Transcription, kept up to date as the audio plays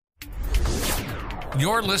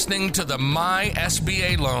You're listening to the My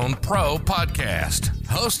SBA Loan Pro podcast,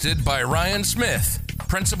 hosted by Ryan Smith,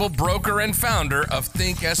 principal broker and founder of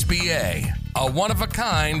Think SBA, a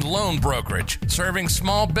one-of-a-kind loan brokerage serving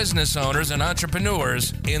small business owners and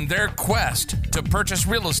entrepreneurs in their quest to purchase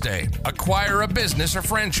real estate, acquire a business or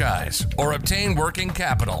franchise, or obtain working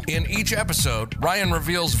capital. In each episode, Ryan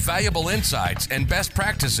reveals valuable insights and best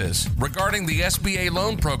practices regarding the SBA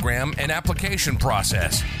loan program and application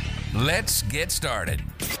process. Let's get started.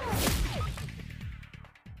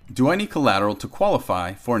 Do I need collateral to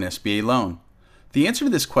qualify for an SBA loan? The answer to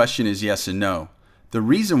this question is yes and no. The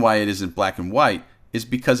reason why it isn't black and white is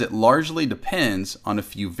because it largely depends on a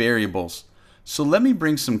few variables. So let me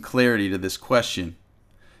bring some clarity to this question.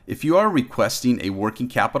 If you are requesting a working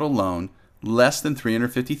capital loan less than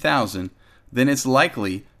 $350,000, then it's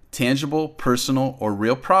likely tangible, personal, or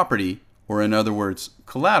real property, or in other words,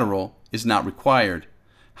 collateral, is not required.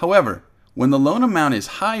 However, when the loan amount is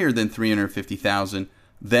higher than $350,000,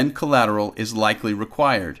 then collateral is likely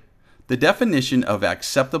required. The definition of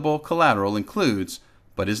acceptable collateral includes,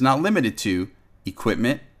 but is not limited to,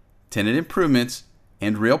 equipment, tenant improvements,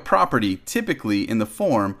 and real property, typically in the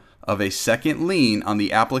form of a second lien on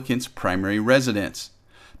the applicant's primary residence.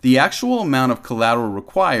 The actual amount of collateral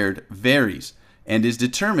required varies and is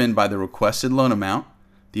determined by the requested loan amount,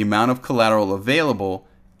 the amount of collateral available,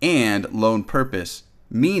 and loan purpose,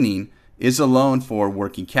 meaning is a loan for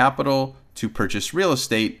working capital, to purchase real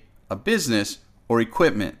estate, a business, or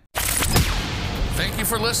equipment. Thank you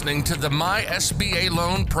for listening to the My SBA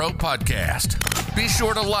Loan Pro podcast. Be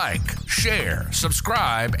sure to like, share,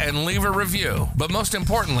 subscribe, and leave a review. But most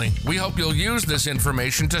importantly, we hope you'll use this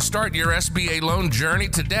information to start your SBA loan journey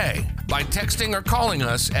today by texting or calling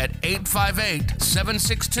us at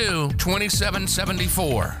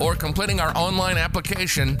 858-762-2774 or completing our online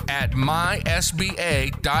application at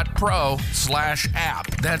mysba.pro/app.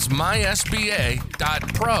 That's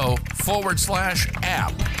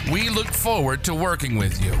mysba.pro/app. We look forward to working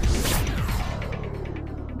with you.